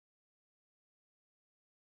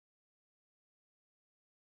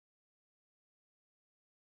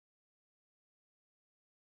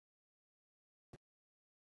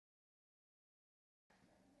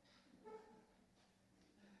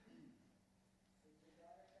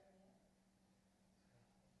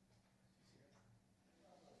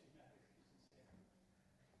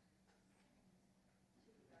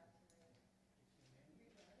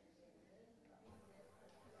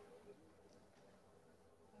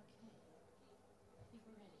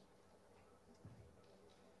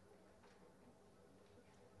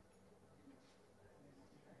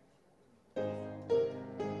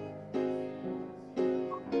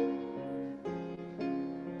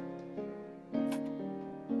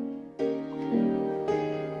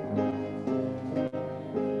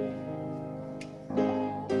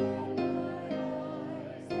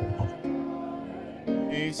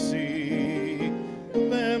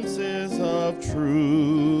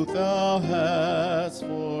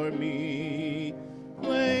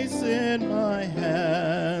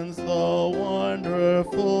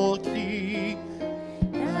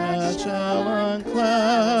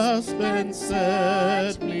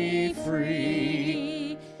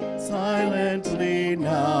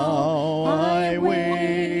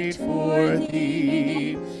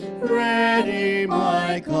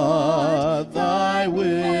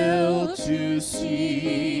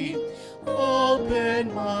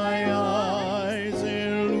Open my eyes,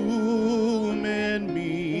 illumine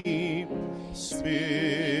me,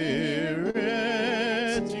 Spirit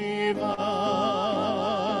divine.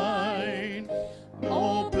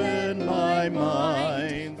 Open my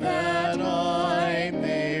mind that I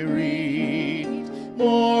may read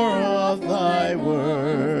more of thy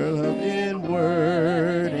word in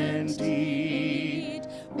word and deed.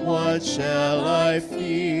 What shall I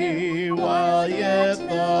fear while yet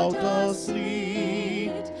thou dost lead?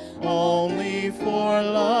 Only for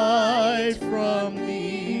light from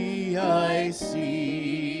thee I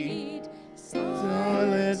seek.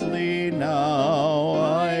 Silently now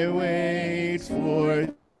I wait for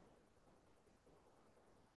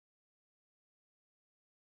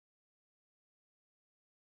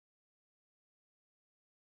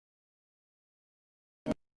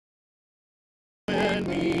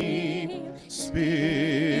me,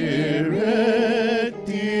 Spirit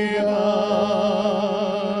divine.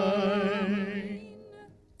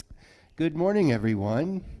 Good morning,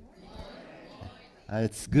 everyone.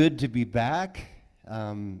 It's good to be back.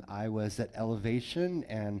 I was at Elevation,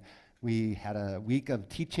 and we had a week of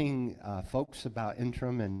teaching folks about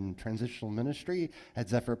interim and transitional ministry at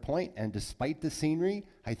Zephyr Point, and despite the scenery,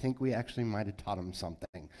 I think we actually might have taught them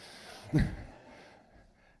something.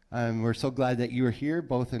 We're so glad that you are here,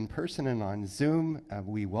 both in person and on Zoom.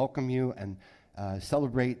 We welcome you and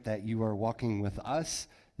celebrate that you are walking with us.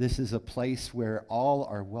 This is a place where all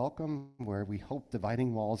are welcome, where we hope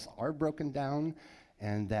dividing walls are broken down,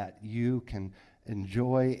 and that you can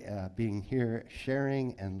enjoy being here,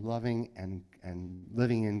 sharing and loving and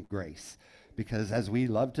living in grace. Because as we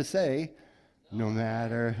love to say, no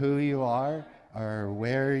matter who you are or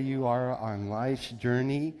where you are on life's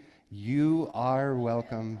journey, you are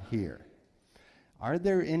welcome here. Are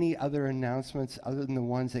there any other announcements other than the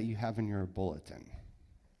ones that you have in your bulletin?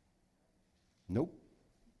 Nope.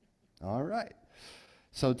 All right.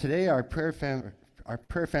 So today our prayer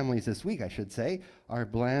families this week, I should say, are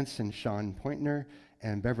Blanche and Sean Pointner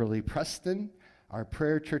and Beverly Preston. Our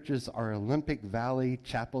prayer churches are Olympic Valley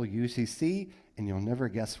Chapel UCC, and you'll never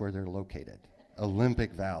guess where they're located.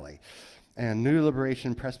 Olympic Valley. And New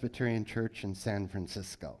Liberation Presbyterian Church in San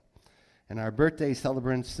Francisco. And our birthday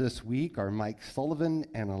celebrants this week are Mike Sullivan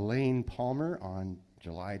and Elaine Palmer on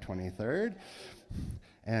July 23rd,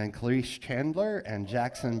 and Clarice Chandler and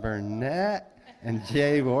Jackson Burnett and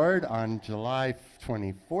Jay Ward on July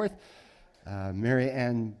 24th, Mary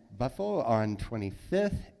Ann Buffo on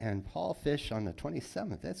 25th, and Paul Fish on the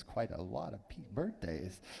 27th. That's quite a lot of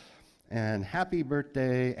birthdays. And happy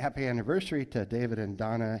anniversary to David and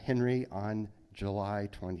Donna Henry on July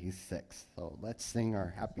 26th. So let's sing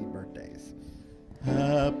our happy birthdays.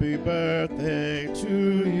 Happy birthday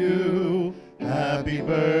to you. Happy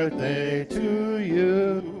birthday to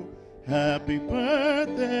you. Happy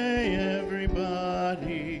birthday,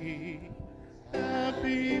 everybody.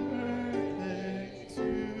 Happy birthday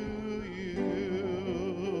to you.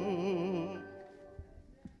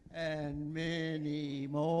 And many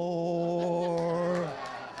more.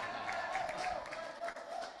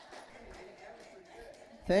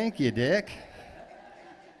 Thank you, Dick.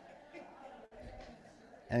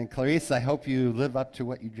 And Clarice, I hope you live up to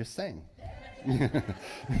what you just sang.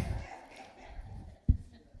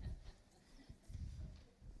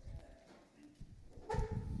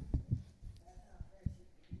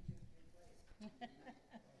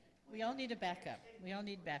 We all need a backup. We all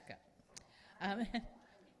need backup. I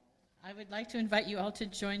would like to invite you all to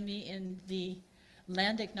join me in the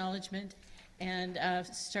land acknowledgement. And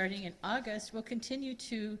starting in August, we'll continue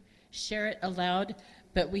to share it aloud,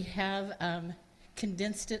 but we have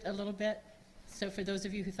condensed it a little bit. So for those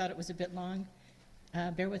of you who thought it was a bit long,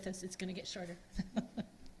 bear with us, it's going to get shorter.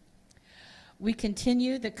 We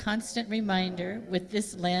continue the constant reminder with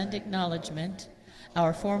this land acknowledgement,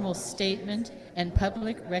 our formal statement and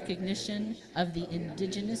public recognition of the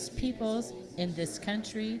indigenous peoples in this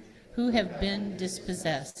country who have been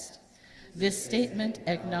dispossessed. This statement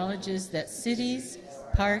acknowledges that cities,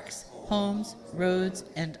 parks, homes, roads,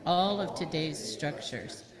 and all of today's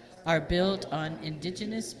structures are built on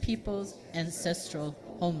indigenous peoples' ancestral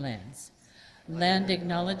homelands. Land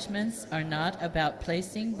acknowledgements are not about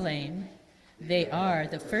placing blame. They are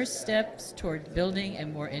the first steps toward building a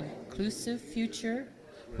more inclusive future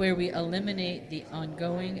where we eliminate the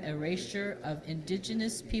ongoing erasure of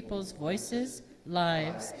indigenous peoples' voices,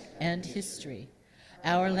 lives, and history.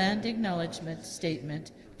 Our land acknowledgement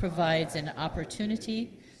statement provides an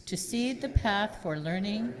opportunity to seed the path for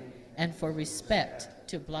learning and for respect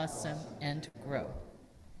to blossom and grow.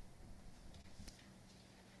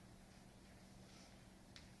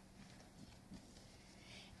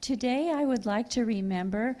 Today I would like to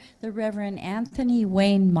remember the Reverend Anthony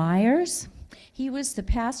Wayne Myers. He was the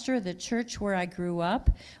pastor of the church where I grew up,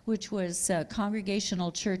 which was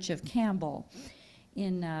Congregational Church of Campbell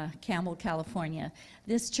in Campbell, California.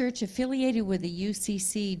 This church affiliated with the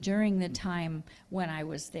UCC during the time when I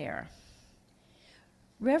was there.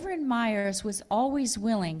 Reverend Myers was always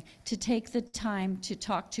willing to take the time to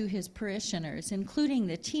talk to his parishioners, including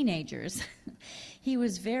the teenagers. He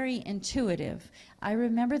was very intuitive. I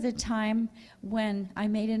remember the time when I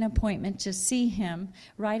made an appointment to see him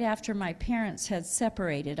right after my parents had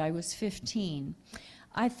separated. I was 15.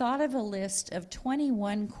 I thought of a list of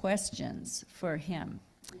 21 questions for him,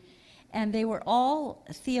 and they were all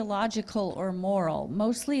theological or moral,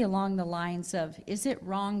 mostly along the lines of, is it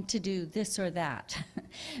wrong to do this or that?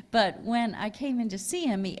 But when I came in to see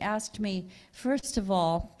him, he asked me, first of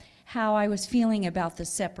all, how I was feeling about the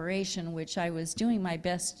separation, which I was doing my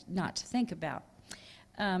best not to think about.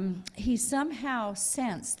 He somehow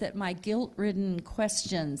sensed that my guilt-ridden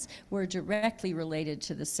questions were directly related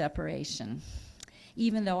to the separation,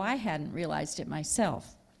 even though I hadn't realized it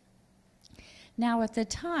myself. Now, at the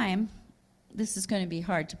time, this is going to be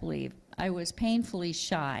hard to believe, I was painfully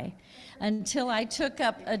shy until I took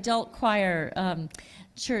up adult choir,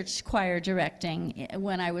 church choir directing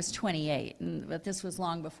when I was 28, but this was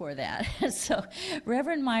long before that. So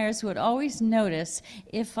Reverend Myers would always notice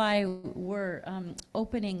if I were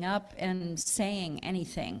opening up and saying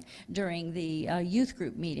anything during the youth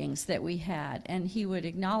group meetings that we had, and he would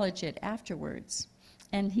acknowledge it afterwards.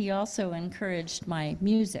 And he also encouraged my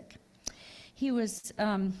music. He was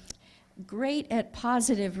great at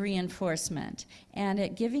positive reinforcement and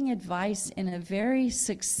at giving advice in a very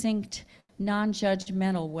succinct,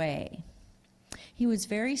 non-judgmental way. He was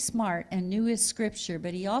very smart and knew his scripture,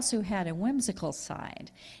 but he also had a whimsical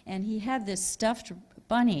side. And he had this stuffed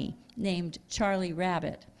bunny named Charlie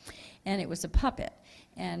Rabbit, and it was a puppet.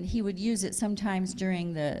 And he would use it sometimes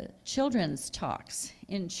during the children's talks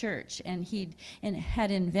in church. And he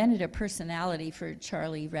had invented a personality for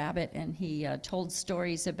Charlie Rabbit, and he told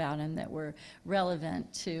stories about him that were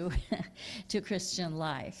relevant to, to Christian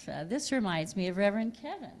life. This reminds me of Reverend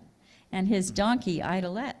Kevin and his donkey,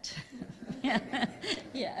 Idolette.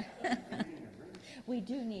 Yeah. We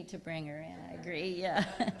do need to bring her in, I agree, yeah.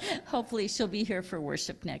 Hopefully she'll be here for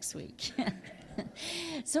worship next week.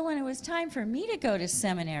 So when it was time for me to go to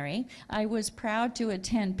seminary, I was proud to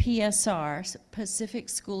attend PSR, Pacific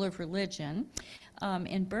School of Religion,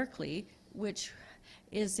 in Berkeley, which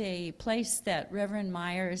is a place that Reverend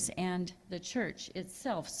Myers and the church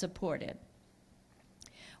itself supported.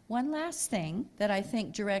 One last thing that I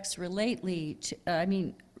think relates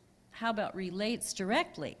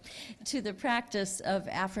directly to the practice of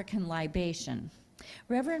African libation.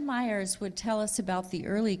 Reverend Myers would tell us about the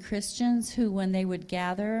early Christians who, when they would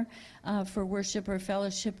gather for worship or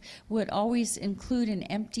fellowship, would always include an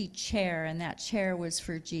empty chair, and that chair was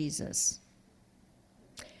for Jesus.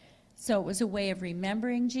 So it was a way of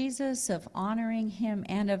remembering Jesus, of honoring him,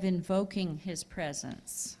 and of invoking his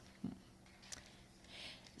presence.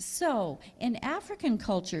 So, in African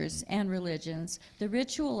cultures and religions, the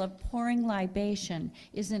ritual of pouring libation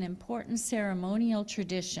is an important ceremonial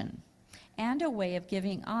tradition and a way of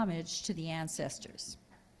giving homage to the ancestors.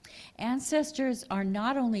 Ancestors are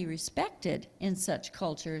not only respected in such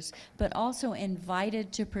cultures, but also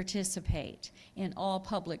invited to participate in all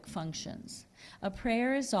public functions. A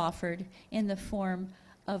prayer is offered in the form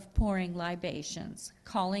of pouring libations,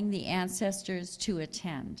 calling the ancestors to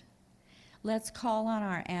attend. Let's call on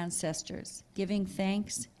our ancestors, giving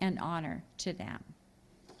thanks and honor to them.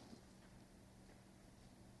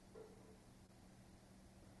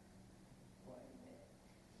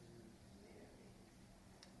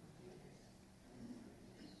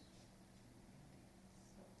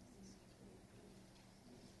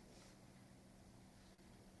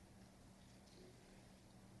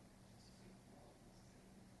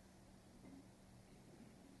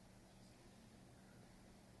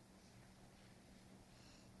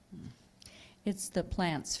 It's the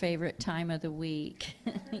plant's favorite time of the week.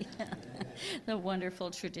 Yeah. The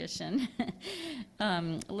wonderful tradition.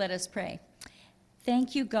 Let us pray.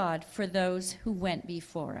 Thank you, God, for those who went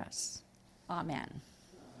before us. Amen.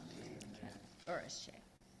 Or a shake.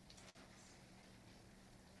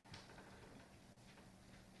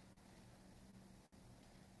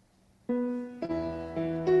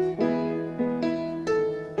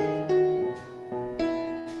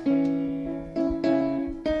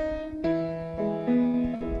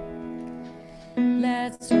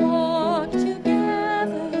 Let's walk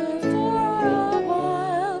together for a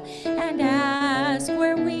while and ask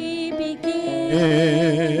where we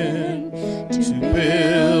begin to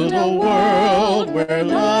build where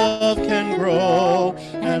love can grow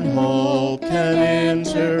and hope can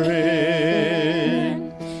enter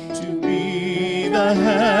in, to be the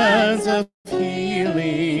hands of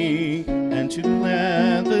healing and to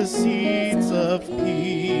plant the seeds of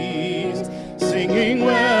peace, singing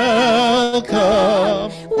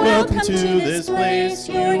welcome, welcome to this place.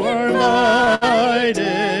 You are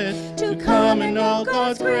invited to come and know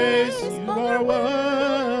God's grace. You are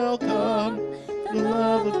welcome, the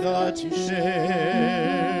love of God to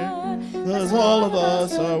share, 'cause all of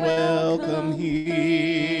us are welcome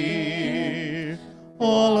here.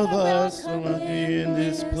 All of us are in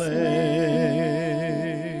this place.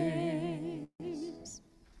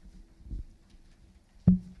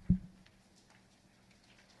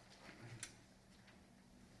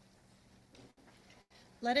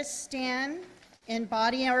 Let us stand and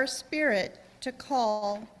body our spirit to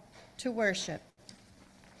call to worship.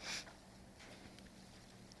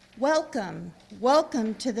 Welcome,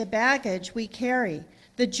 welcome to the baggage we carry,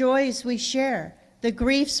 the joys we share, the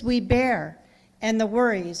griefs we bear, and the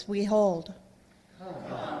worries we hold. Come,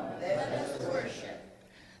 let us worship.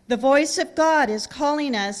 The voice of God is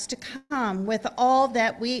calling us to come with all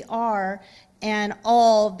that we are and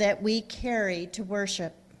all that we carry to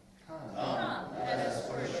worship. Come, let us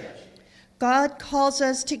worship. God calls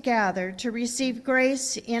us to gather, to receive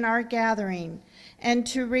grace in our gathering, and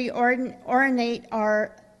to reorient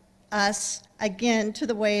us again to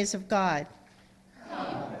the ways of God.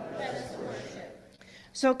 Come, let us worship.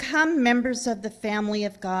 So come, members of the family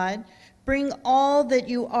of God, bring all that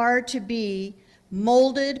you are to be,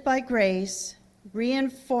 molded by grace,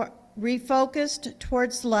 refocused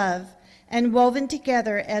towards love, and woven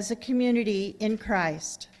together as a community in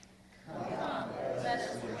Christ. Come, let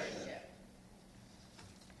us worship.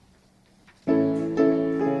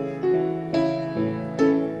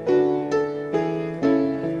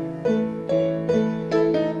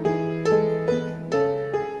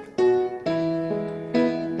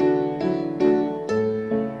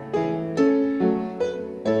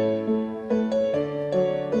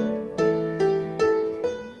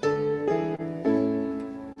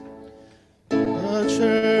 The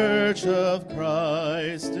Church of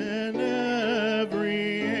Christ in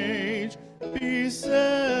every age,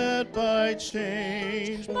 beset by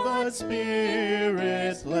change, but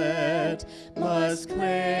Spirit-led, must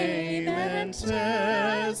claim and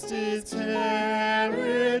test its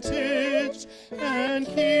heritage and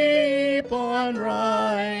keep on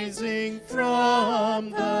rising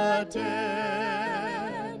from the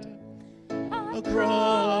dead.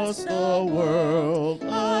 Across the world,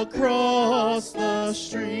 across the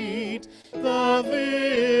street, the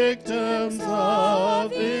victims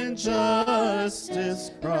of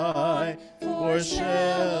injustice cry for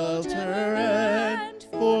shelter and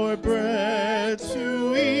for bread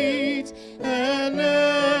to eat, and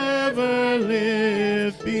never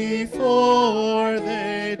live before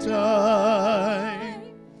they die.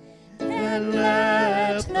 And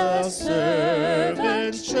let the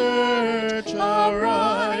servant church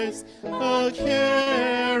arise, a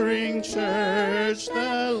caring church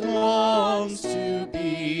that longs to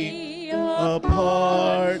be a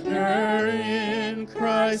partner in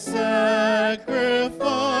Christ's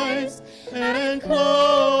sacrifice and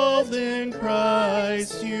clothed in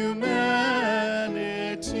Christ's humanity.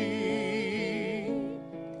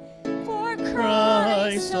 For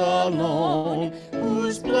Christ alone,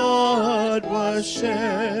 whose blood was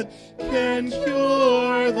shed, can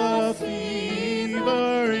cure the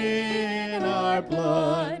fever in our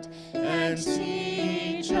blood and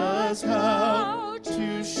teach us how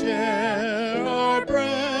to share our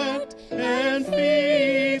bread and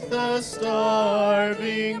feed the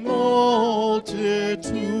starving multitude.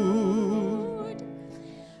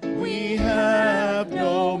 We have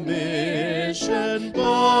no mission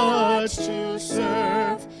but to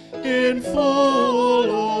serve in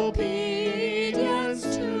full obedience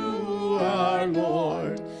to our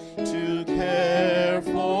Lord, to care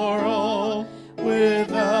for all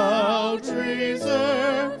without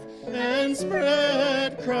reserve and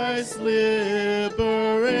spread Christ's liberating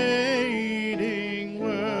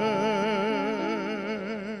word.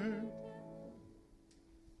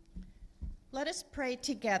 Let us pray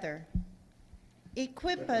together.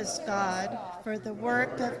 Equip us, God, for the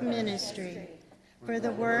work of ministry, for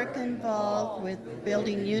the work involved with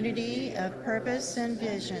building unity of purpose and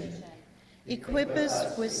vision. Equip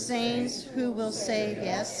us with saints who will say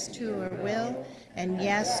yes to your will and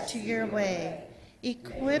yes to your way.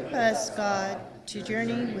 Equip us, God, to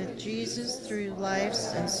journey with Jesus through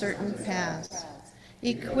life's uncertain paths.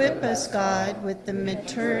 Equip us, God, with the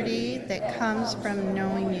maturity that comes from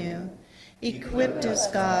knowing you. Equipped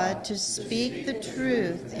us, God, to speak the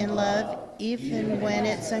truth in love even when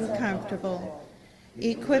it's uncomfortable.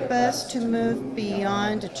 Equip us to move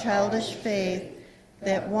beyond a childish faith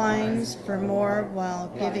that whines for more while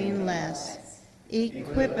giving less.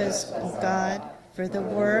 Equip us, O God, for the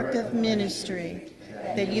work of ministry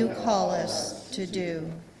that you call us to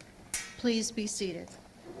do. Please be seated.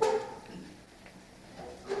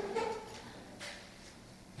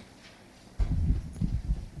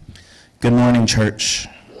 Good morning, church.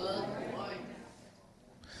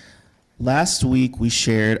 Last week, we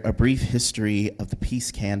shared a brief history of the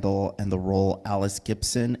peace candle and the role Alice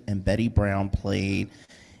Gibson and Betty Brown played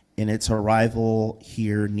in its arrival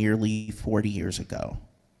here nearly 40 years ago.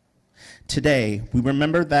 Today, we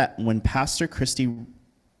remember that when Pastor Christy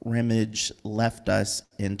Ramage left us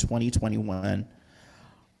in 2021,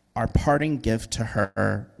 our parting gift to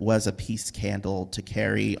her was a peace candle to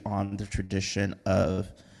carry on the tradition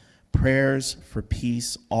of prayers for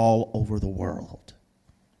peace all over the world.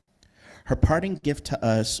 Her parting gift to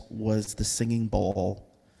us was the singing bowl.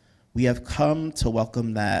 We have come to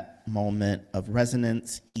welcome that moment of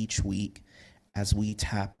resonance each week as we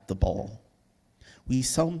tap the bowl.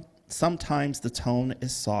 Sometimes the tone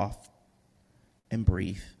is soft and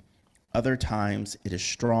brief. Other times it is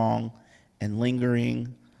strong and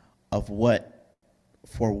lingering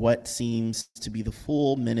for what seems to be the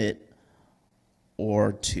full minute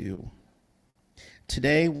or two.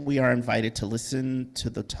 Today, we are invited to listen to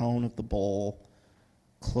the tone of the bowl.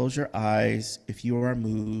 Close your eyes if you are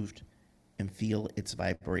moved and feel its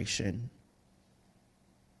vibration.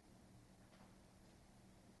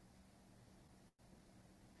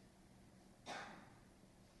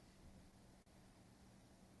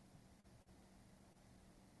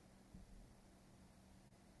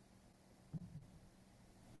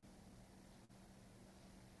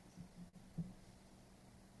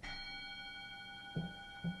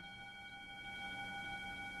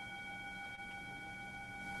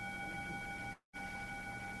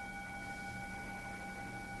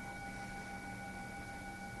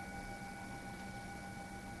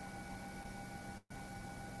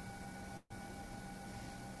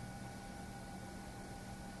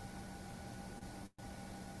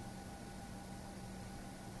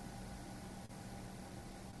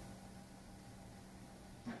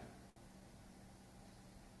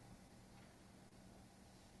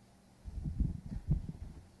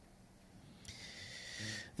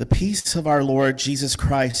 The peace of our Lord Jesus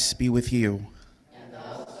Christ be with you. And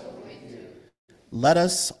also with you. Let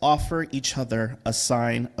us offer each other a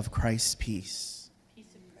sign of Christ's peace.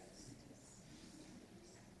 Peace of Christ.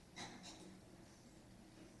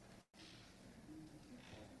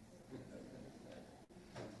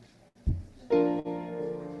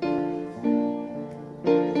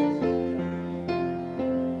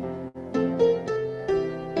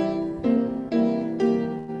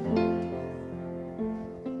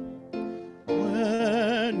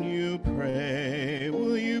 When you pray,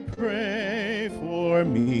 will you pray for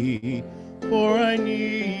me? For I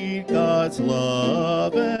need God's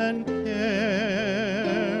love and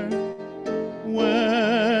care.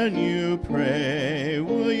 When you pray,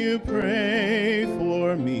 will you pray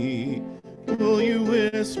for me? Will you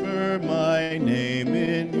whisper my name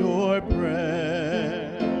in your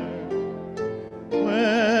prayer?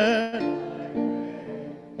 When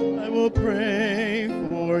I will pray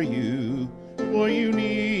for you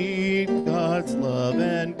need God's love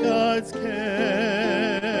and God's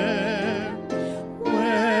care.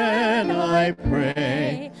 When I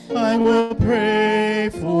pray, I will pray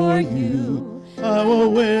for you. I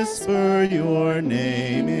will whisper your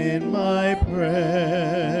name in my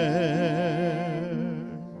prayers.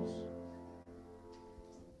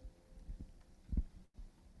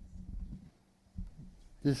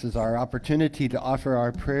 This is our opportunity to offer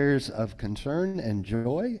our prayers of concern and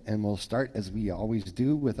joy, and we'll start, as we always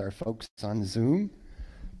do, with our folks on Zoom.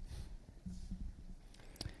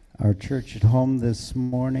 Our church at home this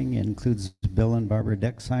morning includes Bill and Barbara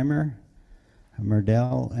Dexheimer,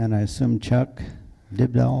 Merdell, and I assume Chuck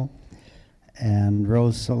Dibdall, and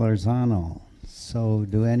Rose Solarzano. So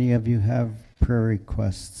do any of you have prayer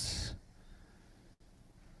requests?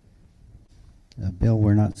 Bill,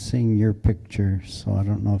 we're not seeing your picture, so I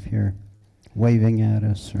don't know if you're waving at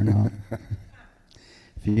us or not.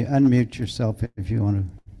 If you unmute yourself if you want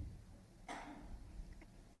to.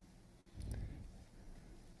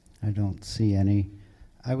 I don't see any.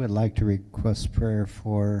 I would like to request prayer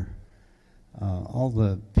for all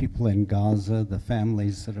the people in Gaza, the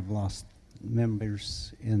families that have lost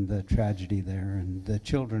members in the tragedy there, and the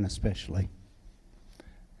children especially.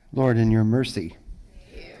 Lord, in your mercy.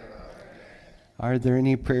 Are there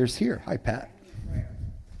any prayers here? Hi, Pat.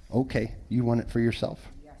 Okay, you want it for yourself?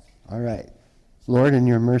 Yes. All right. Lord, in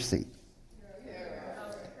your mercy.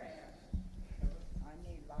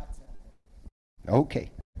 Okay.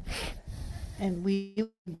 And we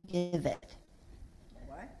will give it.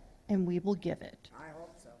 What? And we will give it. I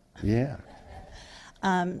hope so. Yeah.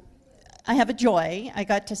 I have a joy. I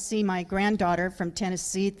got to see my granddaughter from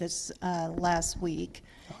Tennessee this last week.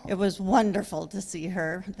 It was wonderful to see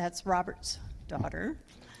her. That's Robert's daughter.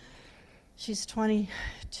 She's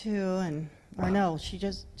 22, and or no,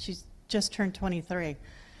 she's just turned 23.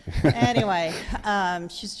 Anyway,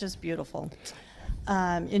 she's just beautiful.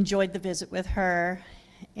 Enjoyed the visit with her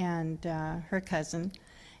and her cousin,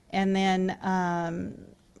 and then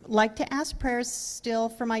like to ask prayers still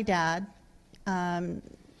for my dad.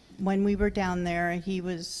 When we were down there, he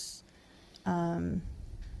was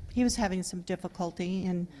having some difficulty,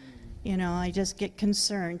 and you know, I just get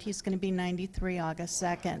concerned. He's going to be 93 August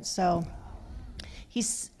 2nd, so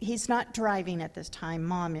he's not driving at this time.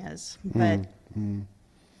 Mom is, but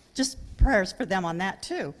just prayers for them on that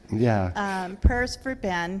too. Yeah. Prayers for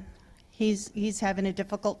Ben. He's having a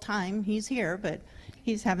difficult time. He's here, but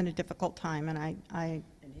he's having a difficult time, and I And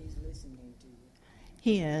he's listening to you.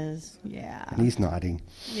 he is, yeah. And he's nodding.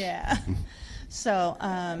 Yeah. So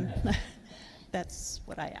that's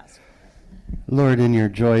what I ask. Lord, in your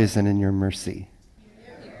joys and in your mercy.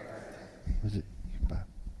 Was it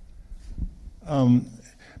Bob?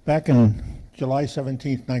 Back in July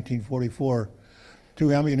 17th, 1944,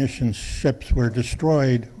 2 ammunition ships were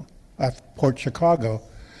destroyed at Port Chicago,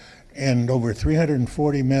 and over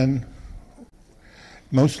 340 men,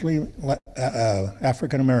 mostly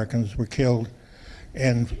African Americans, were killed,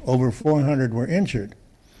 and over 400 were injured.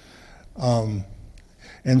 And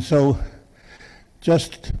so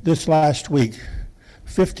just this last week,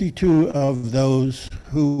 52 of those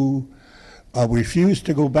who refused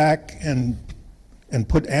to go back and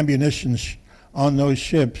put ammunition on those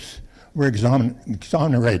ships were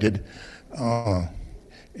exonerated,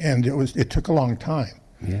 and it took a long time.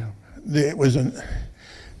 Yeah. It was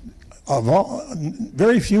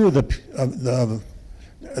very few of the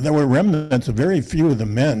there were remnants of very few of the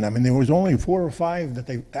men. I mean, there was only 4 or 5 that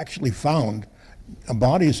they actually found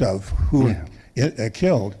bodies of who were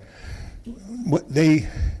killed.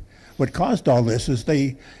 What caused all this is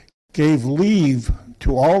they gave leave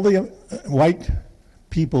to all the white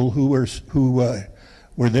people who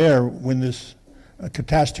were there when this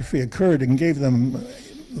catastrophe occurred, and gave them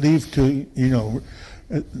leave to, you know,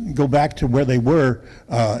 go back to where they were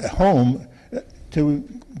home to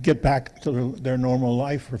get back to their normal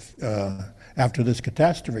life after this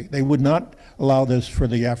catastrophe. They would not allow this for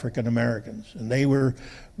the African Americans, and they were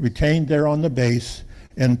retained there on the base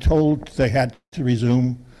and told they had to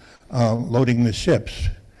resume loading the ships.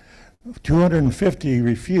 250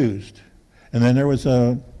 refused, and then there was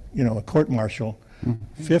a court-martial.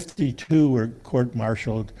 52 were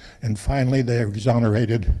court-martialed, and finally they're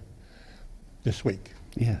exonerated this week.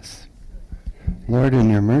 Yes. Lord, in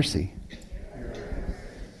your mercy.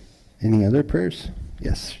 Any other prayers?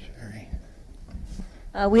 Yes, Sherry.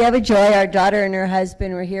 We have a joy. Our daughter and her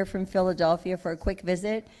husband were here from Philadelphia for a quick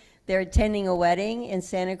visit. They're attending a wedding in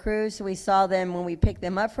Santa Cruz, so we saw them when we picked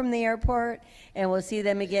them up from the airport, and we'll see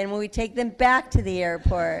them again when we take them back to the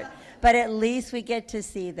airport. But at least we get to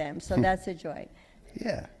see them, so that's a joy.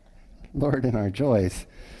 Yeah. Lord, in our joys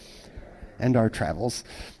and our travels.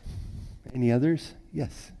 Any others?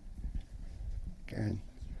 Yes. Karen.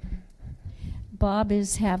 Bob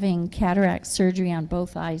is having cataract surgery on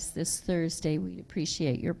both eyes this Thursday. We'd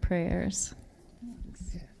appreciate your prayers.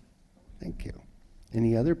 Yeah. Thank you.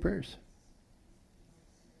 Any other prayers?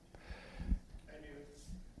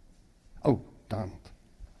 Oh, Donald.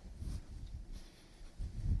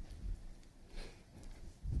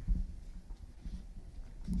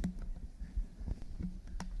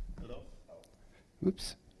 Hello?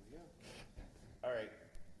 Oops. All right.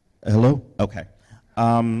 Hello? Okay.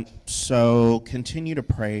 So continue to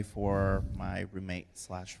pray for my roommate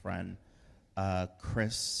 / friend,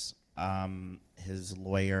 Chris. His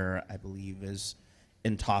lawyer, I believe, is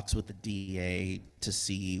in talks with the DA to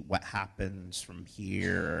see what happens from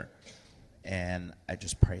here. And I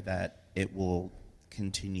just pray that it will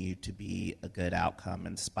continue to be a good outcome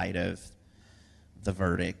in spite of the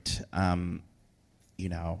verdict. You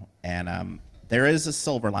know, and there is a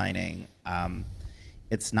silver lining.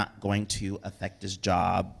 It's not going to affect his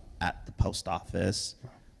job at the post office.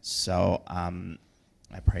 So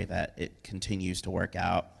I pray that it continues to work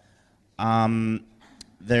out.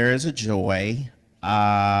 There is a joy.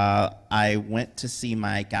 I went to see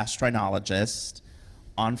my gastroenterologist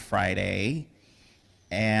on Friday,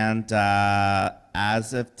 And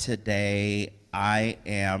as of today, I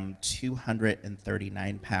am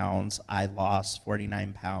 239 pounds. I lost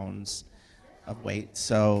 49 pounds of weight,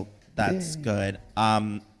 so that's good.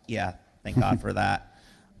 Yeah, thank God for that.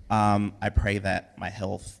 I pray that my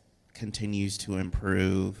health continues to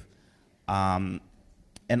improve. And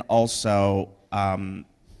also,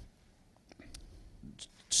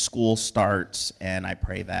 school starts, and I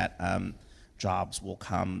pray that jobs will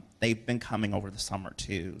come. They've been coming over the summer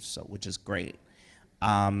too, so which is great.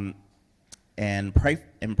 And pray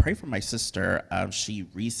for my sister. She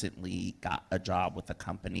recently got a job with a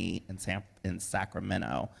company in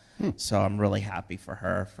Sacramento, so I'm really happy for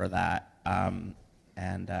her for that.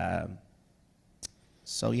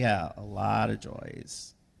 So yeah, a lot of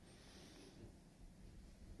joys.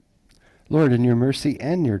 Lord, in your mercy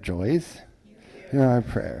and your joys, hear our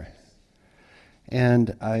prayer.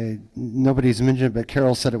 And nobody's mentioned it, but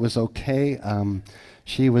Carol said it was okay.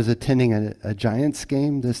 She was attending a Giants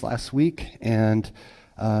game this last week, and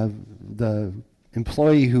the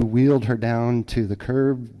employee who wheeled her down to the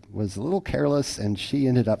curb was a little careless, and she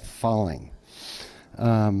ended up falling.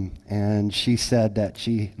 And she said that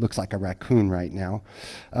she looks like a raccoon right now.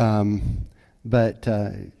 But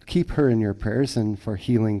keep her in your prayers and for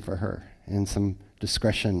healing for her and some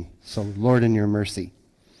discretion. So, Lord, in your mercy.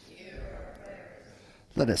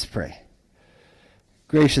 Let us pray.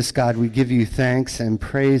 Gracious God, we give you thanks and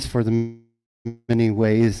praise for the many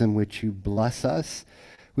ways in which you bless us.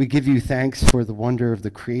 We give you thanks for the wonder of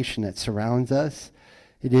the creation that surrounds us.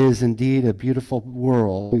 It is indeed a beautiful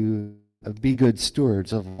world to be good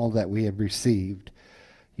stewards of all that we have received.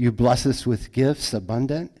 You bless us with gifts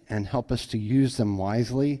abundant and help us to use them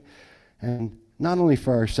wisely, and not only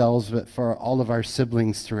for ourselves, but for all of our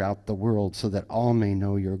siblings throughout the world, so that all may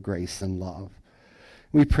know your grace and love.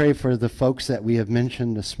 We pray for the folks that we have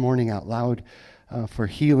mentioned this morning out loud, for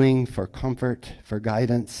healing, for comfort, for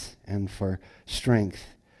guidance, and for strength.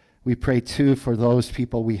 We pray, too, for those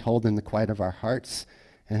people we hold in the quiet of our hearts,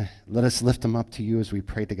 and let us lift them up to you as we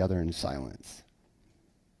pray together in silence.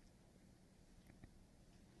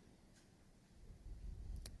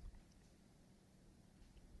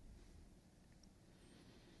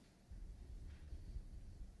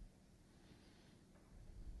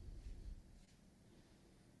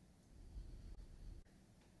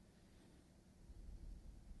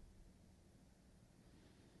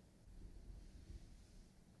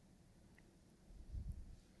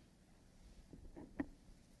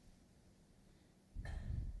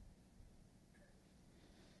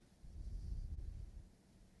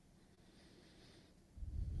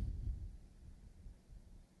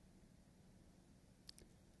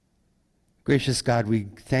 Gracious God, we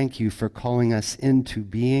thank you for calling us into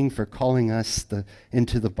being, for calling us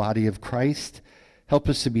into the body of Christ. Help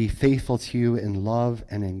us to be faithful to you in love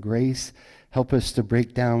and in grace. Help us to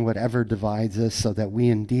break down whatever divides us so that we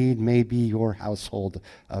indeed may be your household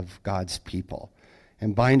of God's people.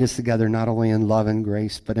 And bind us together not only in love and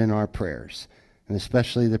grace, but in our prayers, and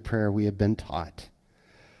especially the prayer we have been taught.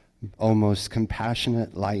 O most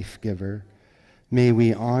compassionate life giver, may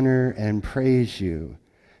we honor and praise you.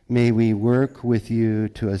 May we work with you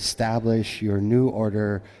to establish your new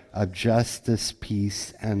order of justice,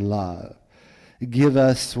 peace, and love. Give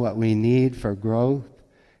us what we need for growth,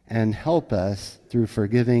 and help us through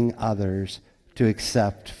forgiving others to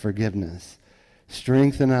accept forgiveness.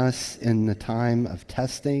 Strengthen us in the time of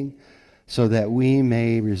testing so that we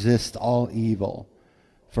may resist all evil.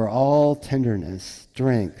 For all tenderness,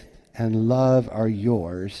 strength, and love are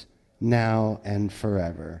yours now and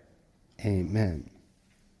forever. Amen.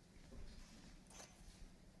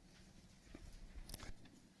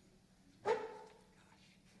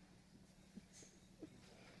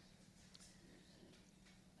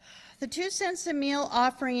 The 2 cents a meal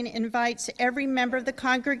offering invites every member of the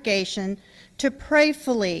congregation to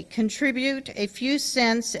prayerfully contribute a few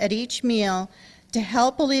cents at each meal to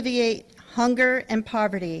help alleviate hunger and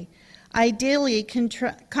poverty. Ideally,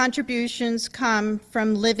 contributions come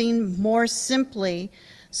from living more simply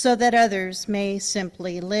so that others may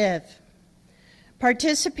simply live.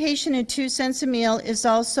 Participation in 2 cents a meal is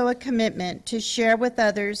also a commitment to share with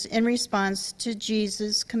others in response to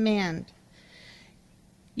Jesus' command.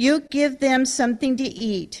 You give them something to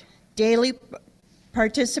eat. Daily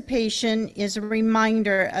participation is a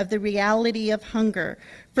reminder of the reality of hunger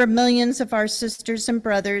for millions of our sisters and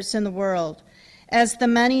brothers in the world. As the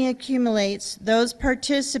money accumulates, those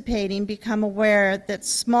participating become aware that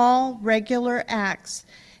small, regular acts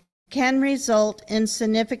can result in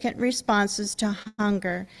significant responses to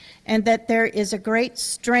hunger, and that there is a great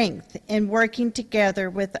strength in working together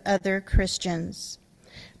with other Christians.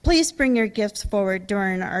 Please bring your gifts forward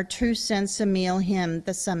during our True Sense of Meal hymn,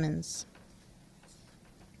 The Summons.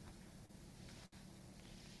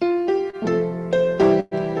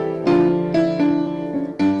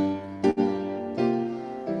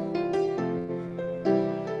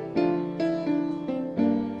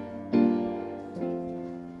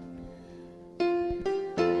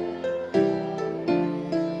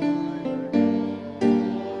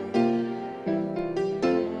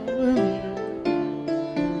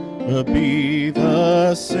 Be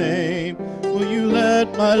the same. Will you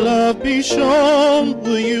let my love be shown?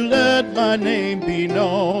 Will you let my name be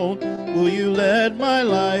known? Will you let my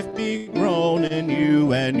life be grown in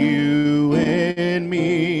you and you in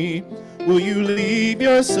me? Will you leave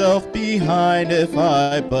yourself behind if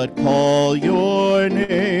I but call your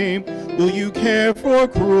name? Will you care for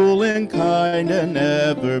cruel and kind and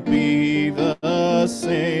never be the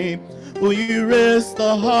same? Will you risk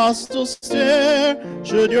the hostile stare,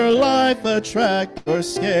 should your life attract or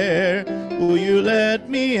scare? Will you let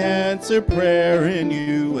me answer prayer in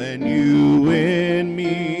you and you in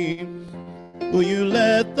me? Will you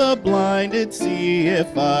let the blinded see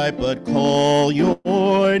if I but call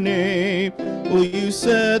your name? Will you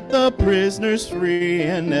set the prisoners free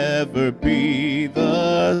and never be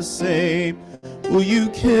the same? Will you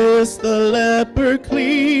kiss the leper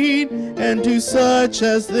clean and do such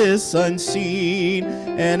as this unseen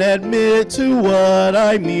and admit to what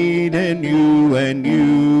I mean in you and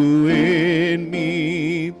you in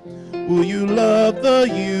me? Will you love the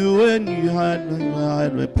you and you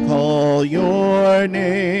I'd call your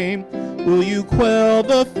name? Will you quell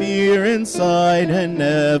the fear inside and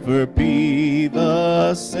never be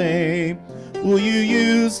the same? Will you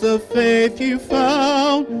use the faith you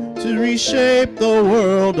found to reshape the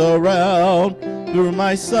world around through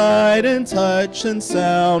my sight and touch and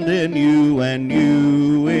sound in you and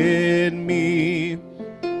you in me?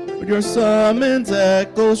 Your summons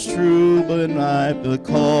echoes true, but I will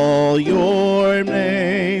call your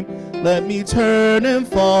name. Let me turn and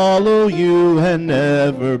follow you and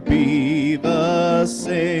never be the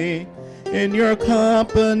same. In your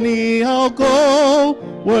company I'll go,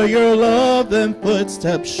 where your love and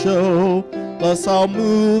footsteps show. Thus I'll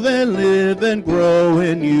move and live and grow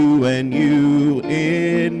in you and you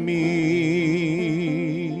in me.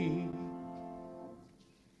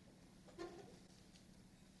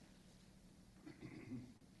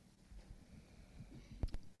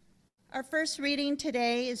 Our first reading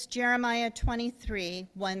today is Jeremiah 23,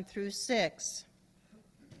 1 through 6.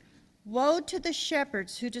 Woe to the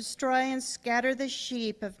shepherds who destroy and scatter the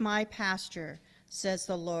sheep of my pasture, says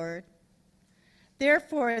the Lord.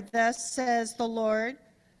 Therefore, thus says the Lord,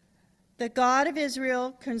 the God of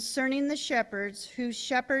Israel, concerning the shepherds who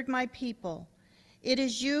shepherd my people. It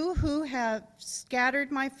is you who have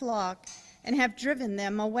scattered my flock and have driven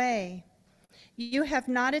them away. You have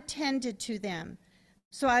not attended to them,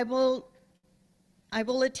 so I will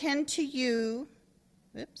attend to you.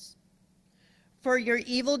 For your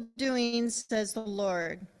evil doings, says the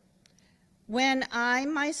Lord. When I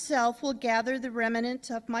myself will gather the remnant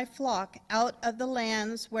of my flock out of the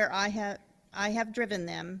lands where I have driven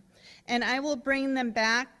them, and I will bring them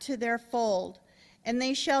back to their fold, and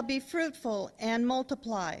they shall be fruitful and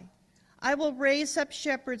multiply. I will raise up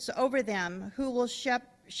shepherds over them who will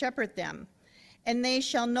shepherd them, and they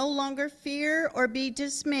shall no longer fear or be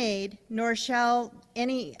dismayed, nor shall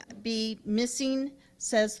any be missing,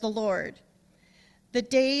 says the Lord. The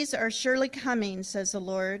days are surely coming, says the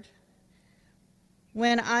Lord,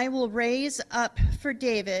 when I will raise up for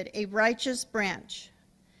David a righteous branch,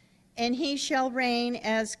 and he shall reign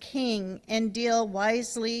as king and deal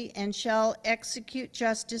wisely and shall execute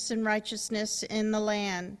justice and righteousness in the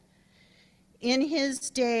land. In his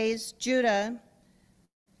days, Judah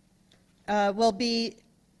will be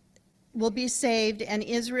saved, and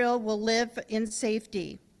Israel will live in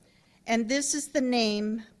safety. And this is the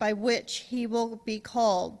name by which he will be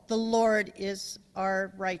called. The Lord is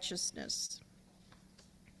our righteousness.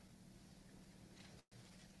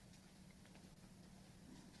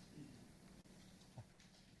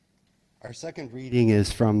 Our second reading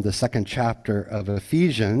is from the second chapter of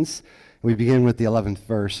Ephesians. We begin with the 11th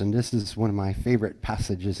verse, and this is one of my favorite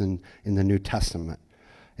passages in the New Testament.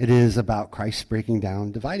 It is about Christ breaking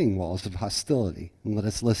down dividing walls of hostility. And let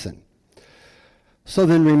us listen. So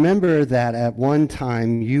then remember that at one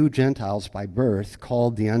time you Gentiles by birth,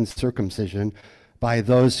 called the uncircumcision by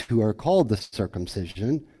those who are called the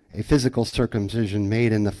circumcision, a physical circumcision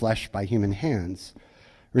made in the flesh by human hands.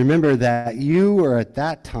 Remember that you were at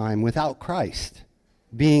that time without Christ,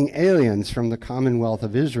 being aliens from the commonwealth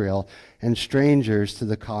of Israel and strangers to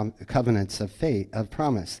the covenants of faith, of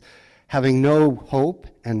promise, having no hope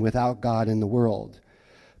and without God in the world.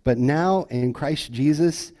 But now in Christ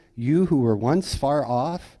Jesus, you who were once far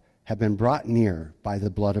off have been brought near by the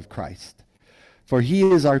blood of Christ. For he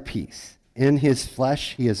is our peace. In his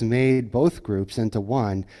flesh he has made both groups into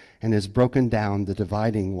one and has broken down the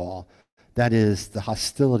dividing wall, that is, the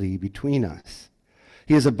hostility between us.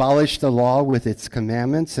 He has abolished the law with its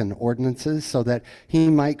commandments and ordinances so that he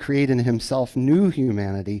might create in himself new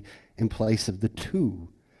humanity in place of the two,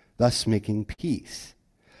 thus making peace,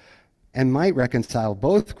 and might reconcile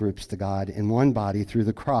both groups to God in one body through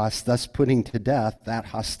the cross, thus putting to death that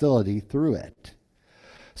hostility through it.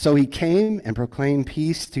 So he came and proclaimed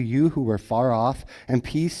peace to you who were far off, and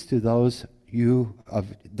peace to those who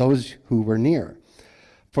were near.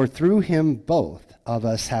 For through him both of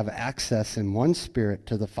us have access in one spirit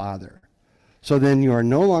to the Father. So then you are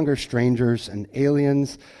no longer strangers and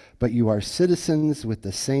aliens, but you are citizens with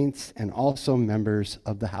the saints and also members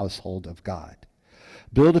of the household of God.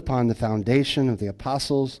 Build upon the foundation of the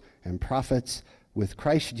apostles and prophets, with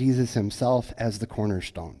Christ Jesus himself as the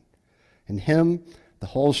cornerstone. In him, the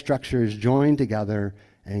whole structure is joined together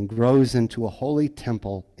and grows into a holy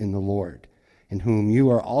temple in the Lord, in whom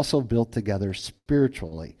you are also built together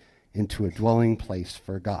spiritually into a dwelling place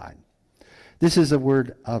for God. This is a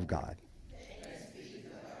word of God.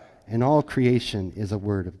 And all creation is a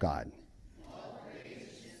word of God.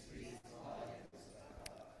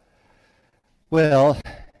 Well,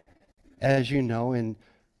 as you know, in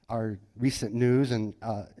our recent news and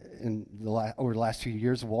over the last few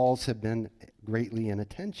years, walls have been greatly in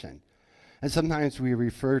attention. And sometimes we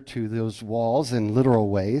refer to those walls in literal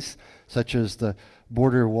ways, such as the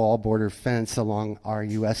border wall, border fence along our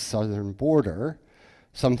U.S. southern border.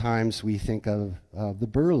 Sometimes we think of the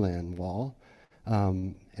Berlin Wall.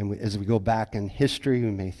 As we go back in history,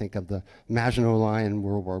 we may think of the Maginot Line in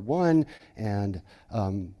World War I and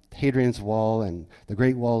Hadrian's Wall and the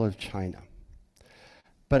Great Wall of China.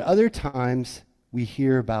 But other times we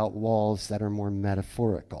hear about walls that are more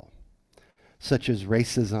metaphorical, such as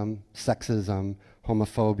racism, sexism,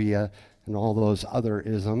 homophobia, and all those other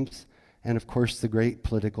isms, and of course the great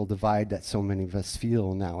political divide that so many of us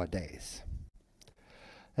feel nowadays.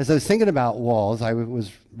 As I was thinking about walls, I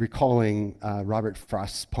was recalling Robert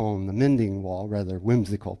Frost's poem, The Mending Wall, rather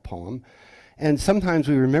whimsical poem. And sometimes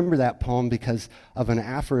we remember that poem because of an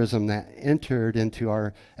aphorism that entered into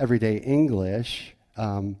our everyday English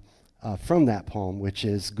from that poem, which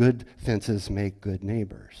is, good fences make good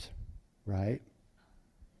neighbors, right?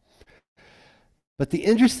 But the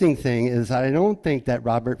interesting thing is that I don't think that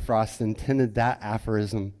Robert Frost intended that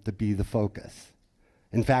aphorism to be the focus.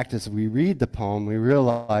 In fact, as we read the poem, we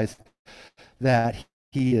realize that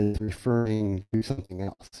he is referring to something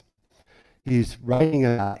else. He's writing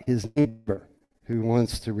about his neighbor who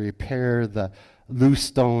wants to repair the loose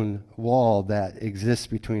stone wall that exists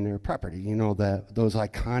between their property. You know, those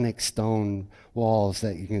iconic stone walls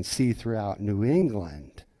that you can see throughout New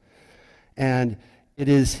England. And it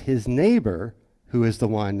is his neighbor who is the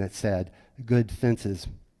one that said, good fences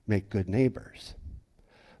make good neighbors.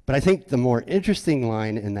 But I think the more interesting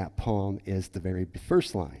line in that poem is the very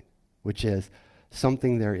first line, which is,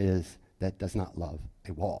 something there is that does not love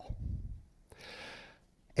a wall.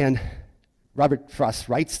 And Robert Frost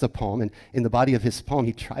writes the poem, and in the body of his poem,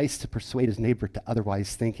 he tries to persuade his neighbor to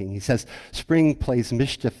otherwise thinking. He says, spring plays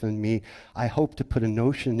mischief in me. I hope to put a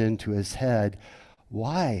notion into his head.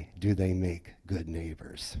 Why do they make good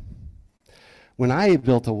neighbors? When I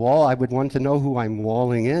built a wall, I would want to know who I'm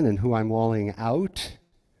walling in and who I'm walling out,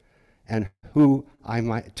 and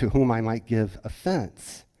to whom I might give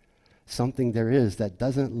offense. Something there is that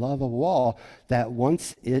doesn't love a wall, that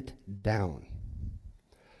wants it down.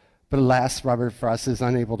 But alas, Robert Frost is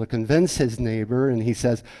unable to convince his neighbor, and he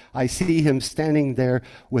says, I see him standing there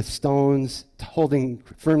with stones, holding,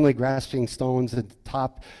 firmly grasping stones at the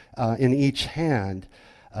top in each hand,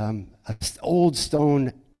 an old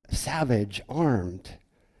stone savage armed.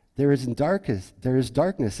 There is darkness,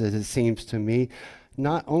 as it seems to me,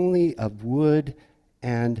 not only of wood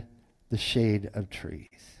and the shade of trees.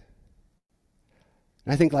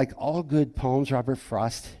 And I think, like all good poems, Robert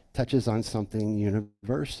Frost touches on something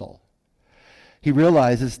universal. He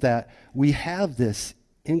realizes that we have this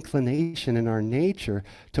inclination in our nature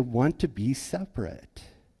to want to be separate,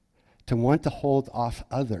 to want to hold off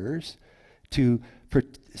others, to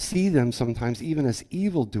see them sometimes even as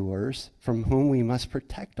evildoers from whom we must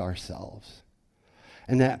protect ourselves.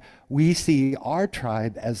 And that we see our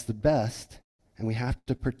tribe as the best, and we have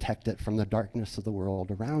to protect it from the darkness of the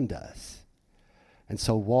world around us. And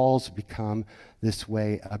so walls become this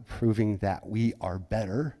way of proving that we are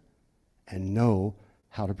better and know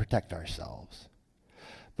how to protect ourselves.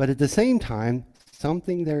 But at the same time,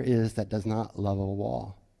 something there is that does not love a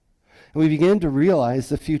wall. And we begin to realize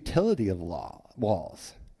the futility of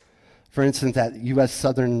walls. For instance, that U.S.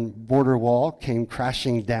 southern border wall came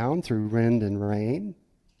crashing down through wind and rain.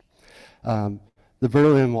 The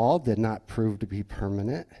Berlin Wall did not prove to be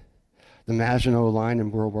permanent. The Maginot Line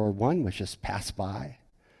in World War I was just passed by,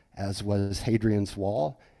 as was Hadrian's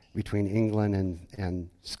Wall between England and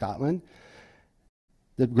Scotland.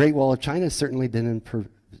 The Great Wall of China certainly didn't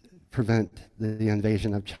prevent the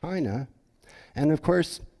invasion of China. And of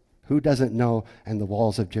course, who doesn't know, and the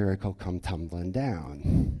walls of Jericho come tumbling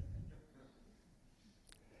down.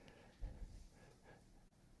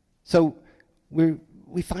 So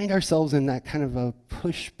we find ourselves in that kind of a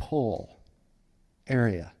push-pull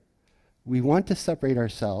area. We want to separate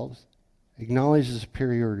ourselves, acknowledge the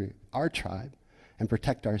superiority of our tribe, and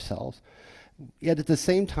protect ourselves. Yet at the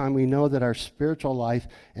same time, we know that our spiritual life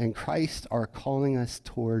and Christ are calling us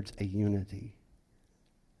towards a unity,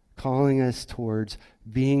 calling us towards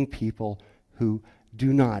being people who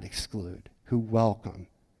do not exclude, who welcome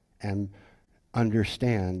and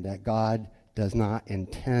understand that God does not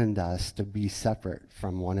intend us to be separate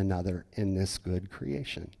from one another in this good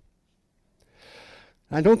creation.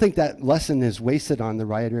 I don't think that lesson is wasted on the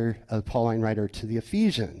writer, Pauline writer to the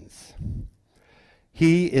Ephesians.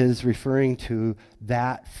 He is referring to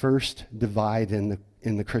that first divide in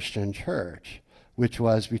the Christian church, which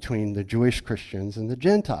was between the Jewish Christians and the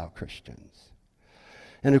Gentile Christians.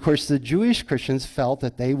 And of course, the Jewish Christians felt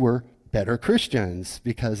that they were better Christians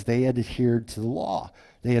because they had adhered to the law.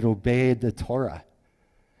 They had obeyed the Torah.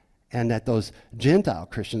 And that those Gentile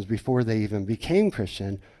Christians, before they even became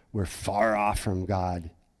Christian, were far off from God,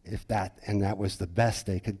 and that was the best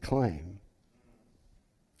they could claim.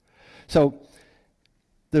 So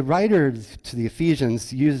the writer to the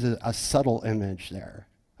Ephesians uses a subtle image there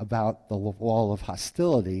about the wall of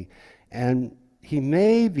hostility, and he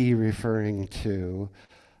may be referring to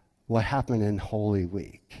what happened in Holy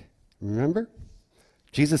Week. Remember?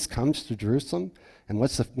 Jesus comes to Jerusalem, and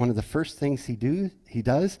one of the first things he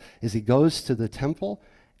does is he goes to the temple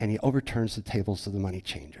and he overturns the tables of the money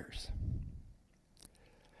changers.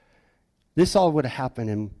 This all would have happened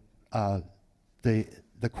in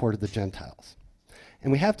the court of the Gentiles.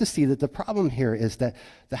 And we have to see that the problem here is that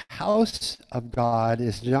the house of God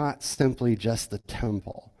is not simply just the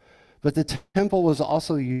temple, but the temple was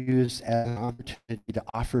also used as an opportunity to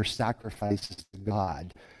offer sacrifices to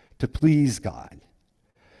God, to please God.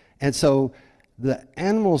 And so the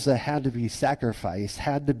animals that had to be sacrificed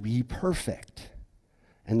had to be perfect.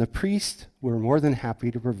 And the priests were more than happy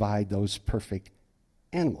to provide those perfect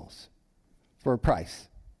animals for a price.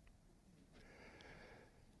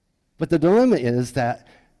 But the dilemma is that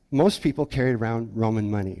most people carried around Roman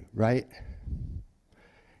money, right?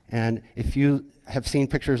 And if you have seen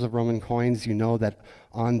pictures of Roman coins, you know that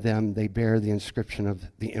on them they bear the inscription of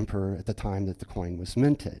the emperor at the time that the coin was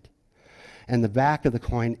minted. And the back of the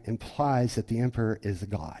coin implies that the emperor is a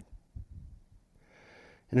god.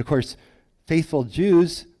 And of course, faithful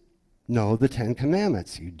Jews know the 10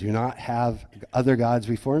 Commandments. You do not have other gods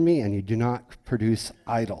before me, and you do not produce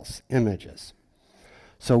idols, images.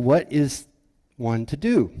 So what is one to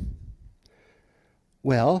do?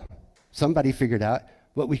 Well, somebody figured out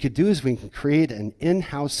what we could do is we can create an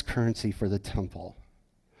in-house currency for the temple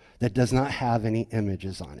that does not have any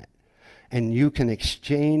images on it. And you can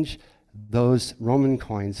exchange those Roman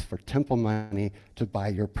coins for temple money to buy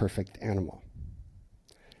your perfect animal.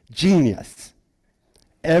 Genius.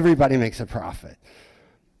 Everybody makes a profit.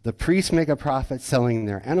 The priests make a profit selling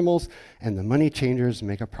their animals, and the money changers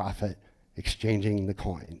make a profit exchanging the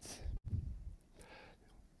coins.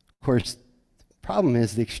 Of course, the problem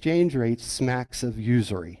is the exchange rate smacks of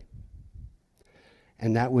usury,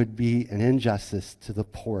 and that would be an injustice to the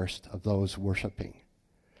poorest of those worshiping.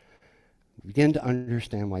 We begin to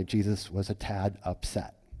understand why Jesus was a tad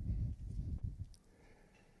upset.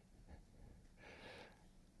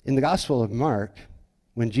 In the Gospel of Mark,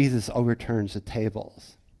 when Jesus overturns the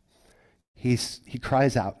tables, he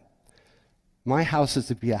cries out, "My house is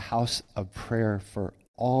to be a house of prayer for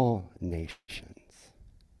all nations."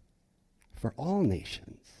 For all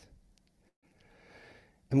nations.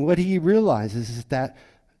 And what he realizes is that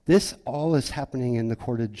this all is happening in the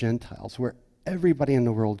court of Gentiles, where everybody in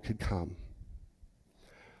the world could come.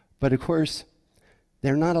 But of course,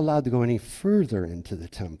 they're not allowed to go any further into the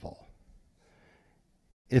temple.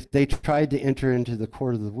 If they tried to enter into the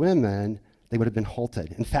court of the women, they would have been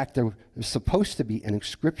halted. In fact, there was supposed to be an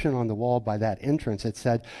inscription on the wall by that entrance that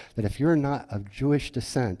said that if you're not of Jewish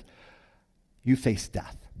descent, you face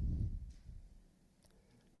death.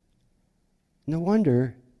 No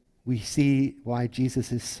wonder we see why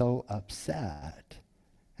Jesus is so upset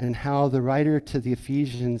and how the writer to the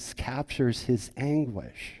Ephesians captures his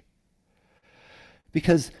anguish.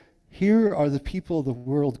 Because here are the people of the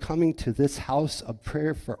world coming to this house of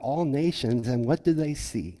prayer for all nations, and what do they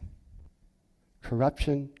see?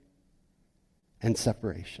 Corruption and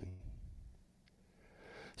separation.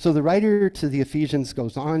 So the writer to the Ephesians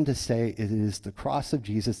goes on to say it is the cross of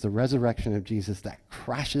Jesus, the resurrection of Jesus, that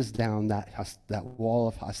crashes down that wall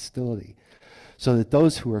of hostility, so that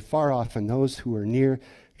those who are far off and those who are near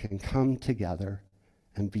can come together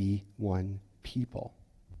and be one people.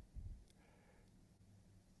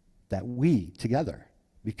 That we together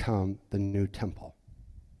become the new temple.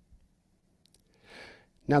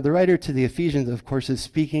 Now, the writer to the Ephesians, of course, is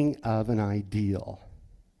speaking of an ideal.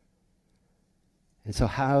 And so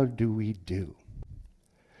how do we do?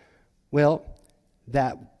 Well,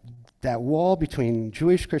 that wall between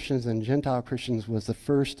Jewish Christians and Gentile Christians was the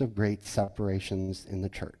first of great separations in the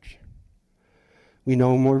church. We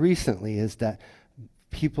know more recently is that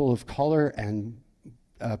people of color and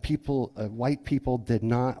white people did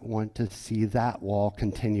not want to see that wall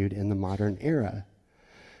continued in the modern era.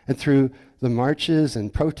 And through the marches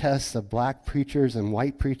and protests of black preachers and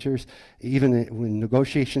white preachers, even in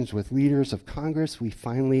negotiations with leaders of Congress, we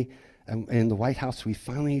finally, in the White House, we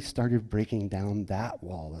finally started breaking down that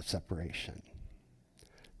wall of separation.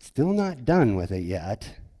 Still not done with it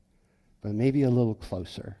yet, but maybe a little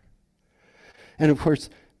closer. And of course,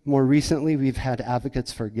 more recently, we've had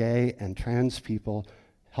advocates for gay and trans people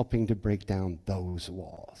helping to break down those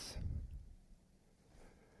walls.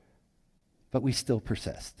 But we still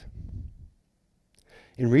persist.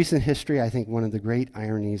 In recent history, I think one of the great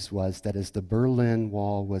ironies was that as the Berlin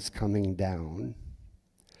Wall was coming down,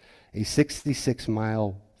 a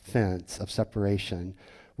 66-mile fence of separation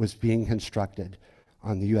was being constructed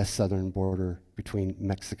on the U.S. southern border between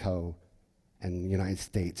Mexico and the United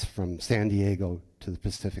States, from San Diego to the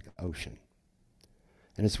Pacific Ocean.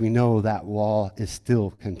 And as we know, that wall is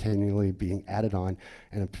still continually being added on,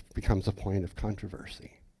 and it becomes a point of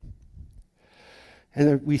controversy.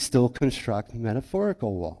 And we still construct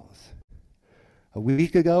metaphorical walls. A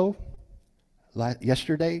week ago,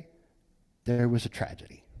 yesterday, there was a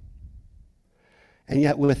tragedy. And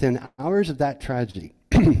yet within hours of that tragedy,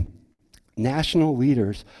 national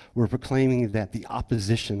leaders were proclaiming that the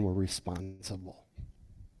opposition were responsible,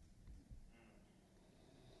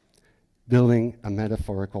 building a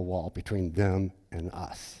metaphorical wall between them and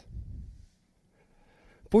us.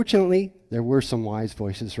 Fortunately, there were some wise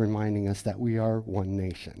voices reminding us that we are one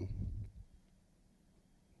nation.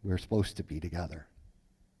 We're supposed to be together.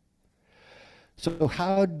 So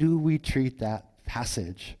how do we treat that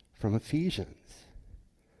passage from Ephesians?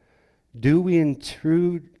 Do we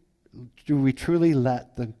truly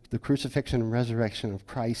let the crucifixion and resurrection of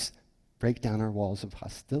Christ break down our walls of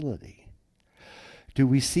hostility? Do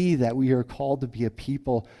we see that we are called to be a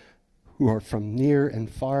people who are from near and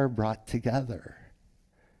far brought together?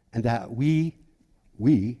 And that we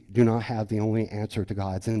do not have the only answer to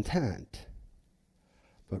God's intent,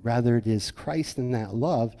 but rather it is Christ in that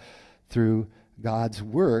love through God's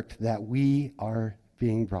work that we are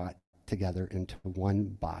being brought together into one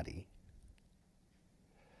body.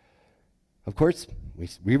 Of course,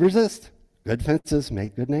 we resist. Good fences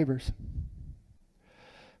make good neighbors.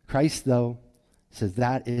 Christ, though, says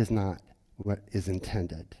that is not what is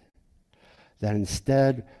intended. That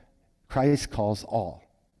instead, Christ calls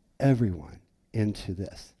everyone into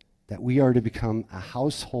this, that we are to become a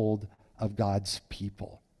household of God's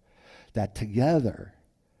people, that together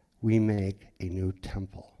we make a new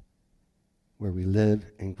temple where we live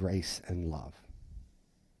in grace and love.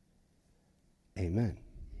 Amen.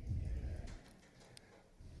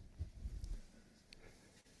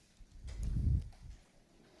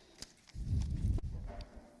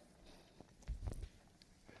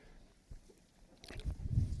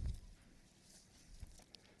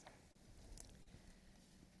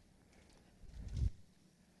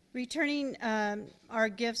 Returning our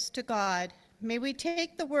gifts to God, may we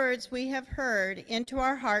take the words we have heard into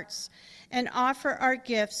our hearts and offer our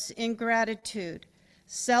gifts in gratitude,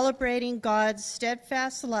 celebrating God's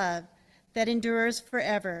steadfast love that endures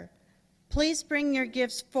forever. Please bring your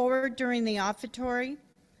gifts forward during the offertory.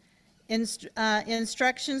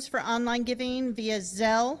 Instructions for online giving via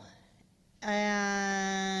Zelle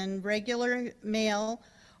and regular mail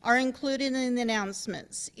are included in the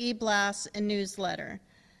announcements, e-blasts, and newsletter.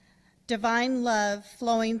 Divine love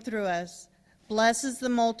flowing through us blesses the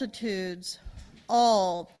multitudes,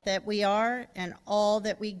 all that we are and all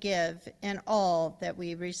that we give and all that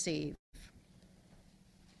we receive.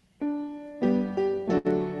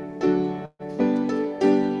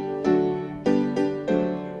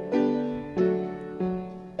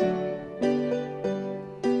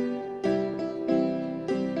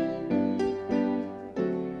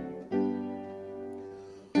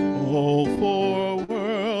 Oh, for a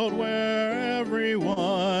world where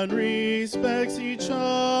everyone respects each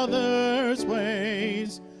other's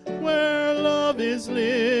ways, where love is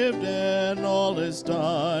lived and all is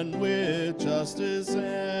done with justice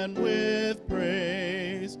and with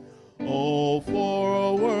praise. Oh, for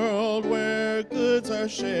a world where goods are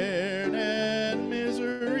shared and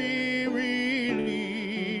misery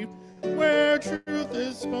relieved, where truth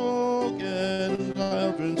is spoken,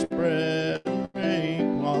 children spread,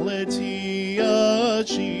 equality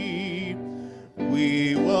achieved.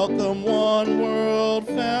 We welcome one world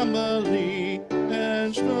family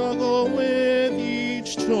and struggle with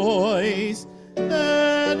each choice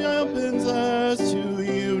that opens us to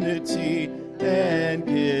unity and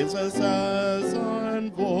gives us our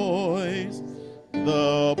voice.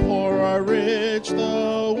 The poor are rich,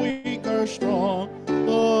 the weak are strong,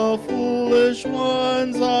 the foolish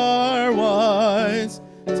ones are wise.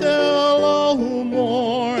 Tell all who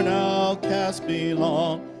mourn, outcasts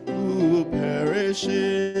belong, who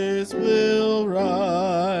perishes will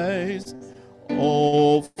rise.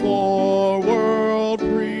 Oh, for world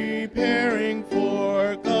preparing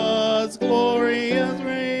for God's glorious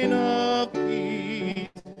reign of peace,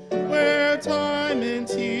 where time and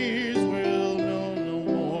tears will know no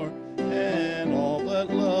more, and all but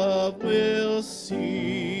love will cease.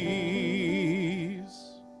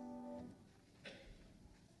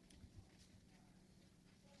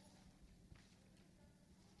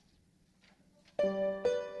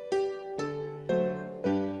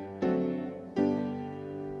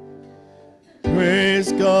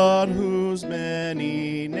 Praise God, whose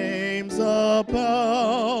many names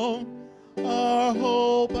abound, our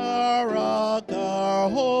hope, our rock, our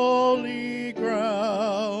holy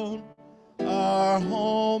ground, our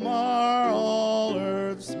home, our all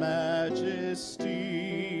earth's majesty,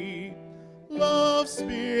 love,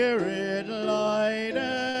 spirit, light,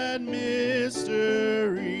 and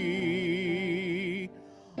mystery.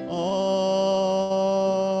 Amen.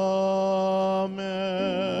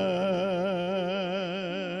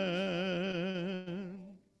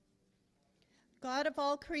 God of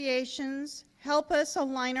all creations, help us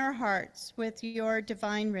align our hearts with your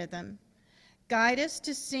divine rhythm. Guide us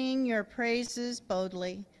to sing your praises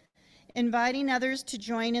boldly, inviting others to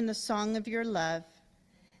join in the song of your love.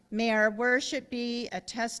 May our worship be a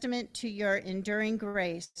testament to your enduring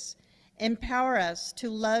grace. Empower us to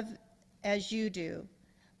love as you do.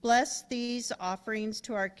 Bless these offerings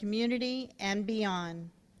to our community and beyond.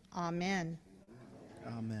 Amen.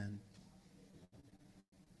 Amen.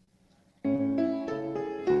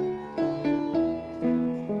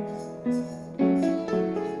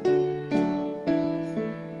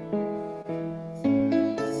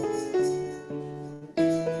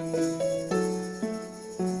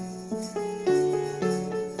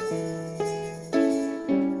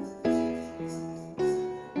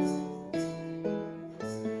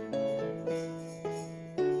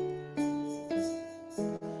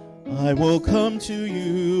 I will come to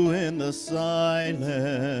you in the silence.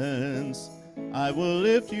 I will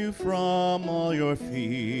lift you from all your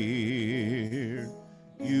fear.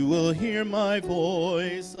 You will hear my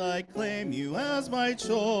voice. I claim you as my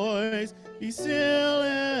choice. Be still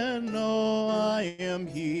and know I am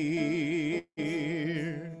here.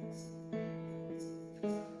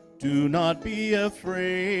 Do not be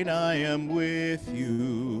afraid, I am with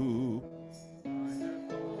you.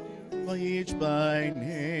 Each by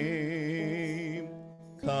name.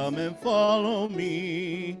 Come and follow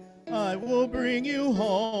me, I will bring you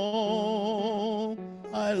home.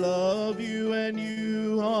 I love you and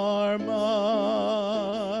you are mine.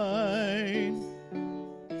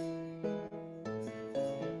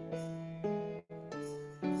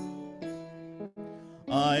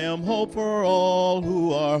 I am hope for all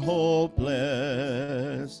who are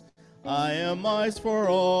hopeless. I am eyes for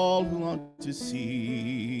all who want to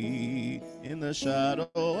see. In the shadow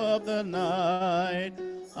of the night,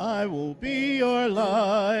 I will be your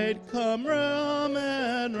light. Come round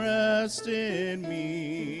and rest in me.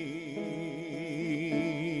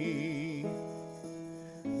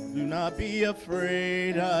 Do not be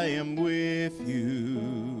afraid, I am with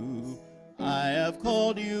you. I have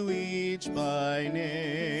called you each by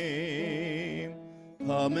name.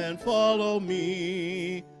 Come and follow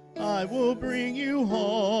me. I will bring you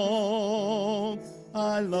home.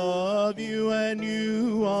 I love you and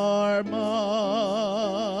you are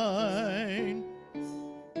mine.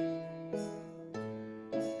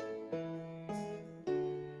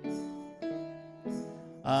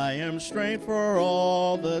 I am strength for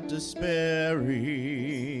all the despairing,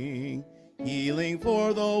 healing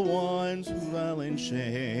for the ones who dwell in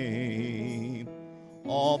shame.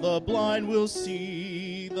 All the blind will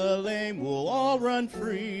see the lame will all run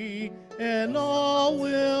free, and all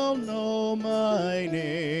will know my name.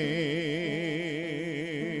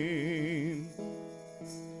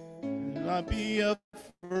 Do not be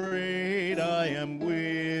afraid, I am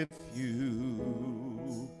with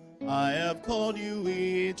you. I have called you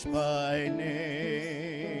each by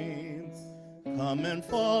name. Come and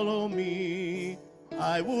follow me,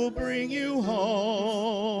 I will bring you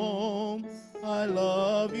home. I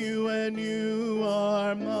love you and you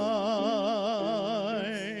are mine.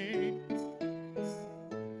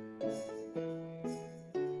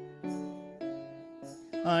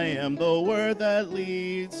 I am the word that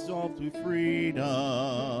leads all to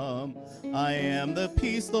freedom. I am the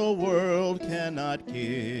peace the world cannot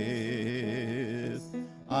give.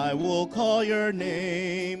 I will call your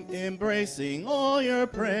name, embracing all your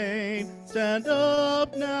pain. Stand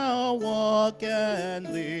up now, walk and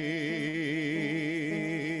live.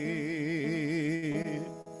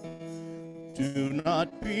 Do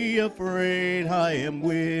not be afraid, I am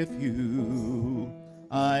with you.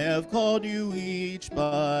 I have called you each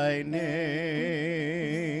by name.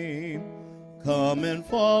 Come and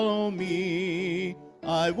follow me,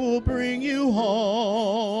 I will bring you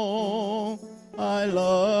home. I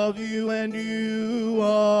love you and you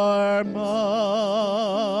are mine.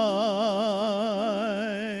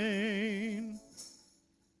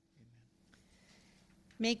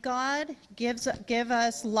 May God give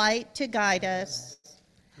us light to guide us,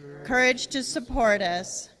 courage to support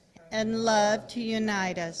us, and love to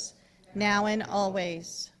unite us, now and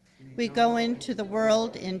always. We go into the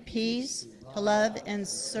world in peace to love and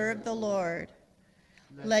serve the Lord.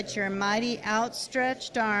 Let your mighty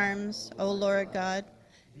outstretched arms, O Lord God,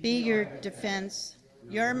 be your defense,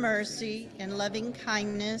 your mercy and loving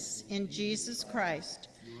kindness in Jesus Christ,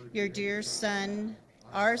 your dear Son,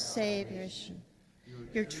 our Savior,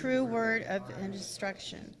 your true word of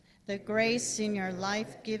instruction, the grace in your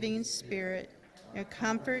life-giving spirit, your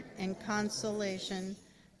comfort and consolation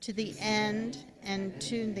to the end and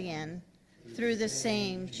to the end, through the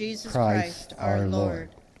same Jesus Christ our Lord.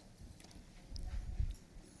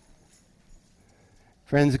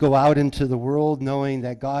 Friends, go out into the world knowing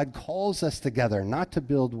that God calls us together, not to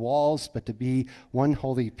build walls, but to be one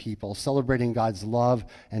holy people, celebrating God's love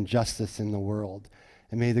and justice in the world.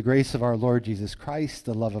 And may the grace of our Lord Jesus Christ,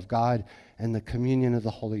 the love of God, and the communion of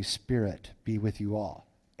the Holy Spirit be with you all.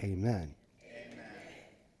 Amen.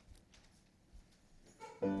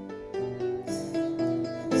 Amen.